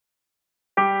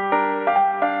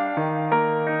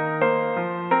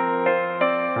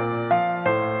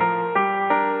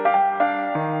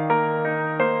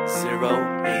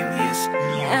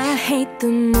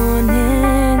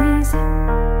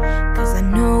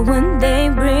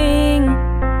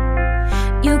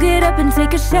and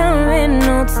take a shower in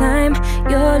no time.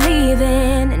 You're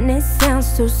leaving and it sounds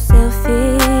so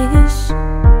selfish,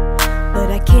 but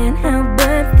I can't help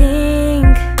but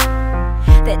think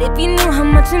that if you knew how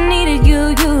much I needed you,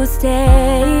 you'd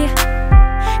stay.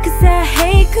 Cause I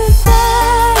hate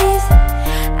goodbyes,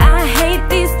 I hate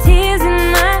these tears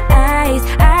in my eyes,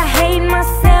 I hate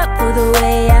myself for the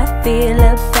way I feel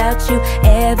about you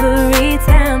every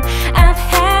time. I've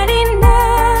had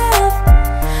enough,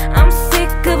 I'm sick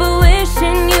of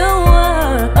wishing you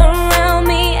were around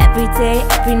me every day,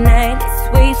 every night. It's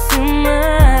way too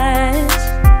much.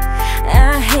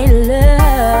 I hate love,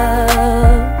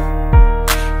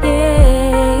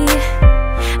 yeah,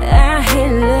 I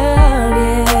hate love,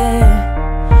 yeah.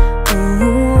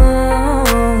 Ooh.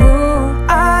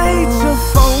 I hate your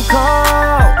phone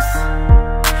calls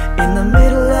in the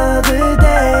middle of the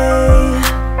day,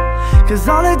 cause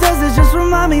all it does is just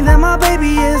remind me that my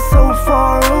baby is so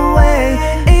far away.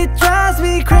 It drives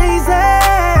me crazy,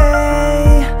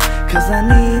 cause I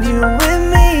need you with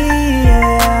me,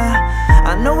 yeah.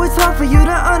 I know it's hard for you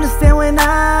to understand when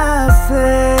I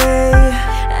say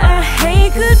I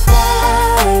hate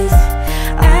goodbyes,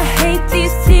 I hate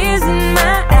these tears in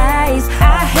my eyes,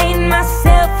 I hate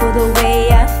myself for the way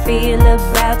I feel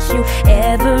about you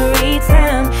every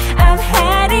time. I've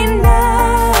had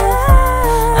enough,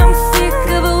 I'm sick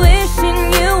of wishing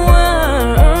you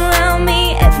were around me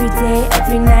every day,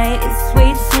 every night. It's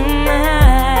way too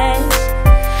much.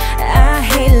 I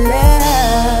hate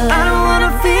love, I don't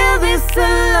wanna feel this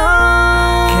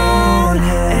alone.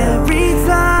 Every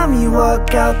time you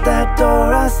walk out that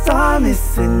door, I start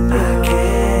missing you. I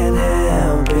can't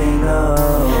help it, no.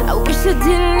 I wish I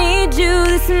didn't need you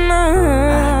this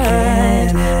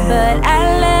much, but I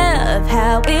love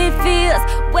how it feels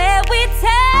where we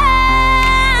touch.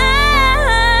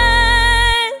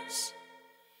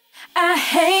 I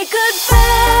hate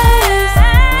goodbyes,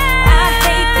 I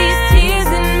hate these tears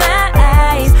in my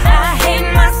eyes, I hate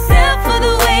myself for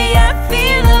the way I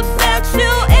feel about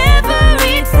you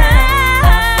every time.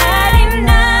 I've had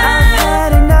enough,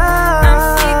 I'm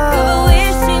sick of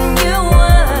wishing you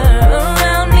were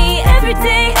around me every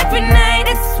day, every night.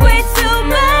 It's way too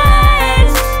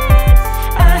much.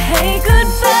 I hate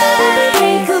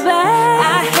goodbye,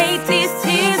 I hate these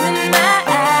tears in my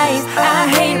eyes, I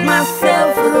hate myself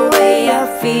for the way I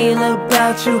feel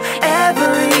about you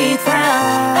every time.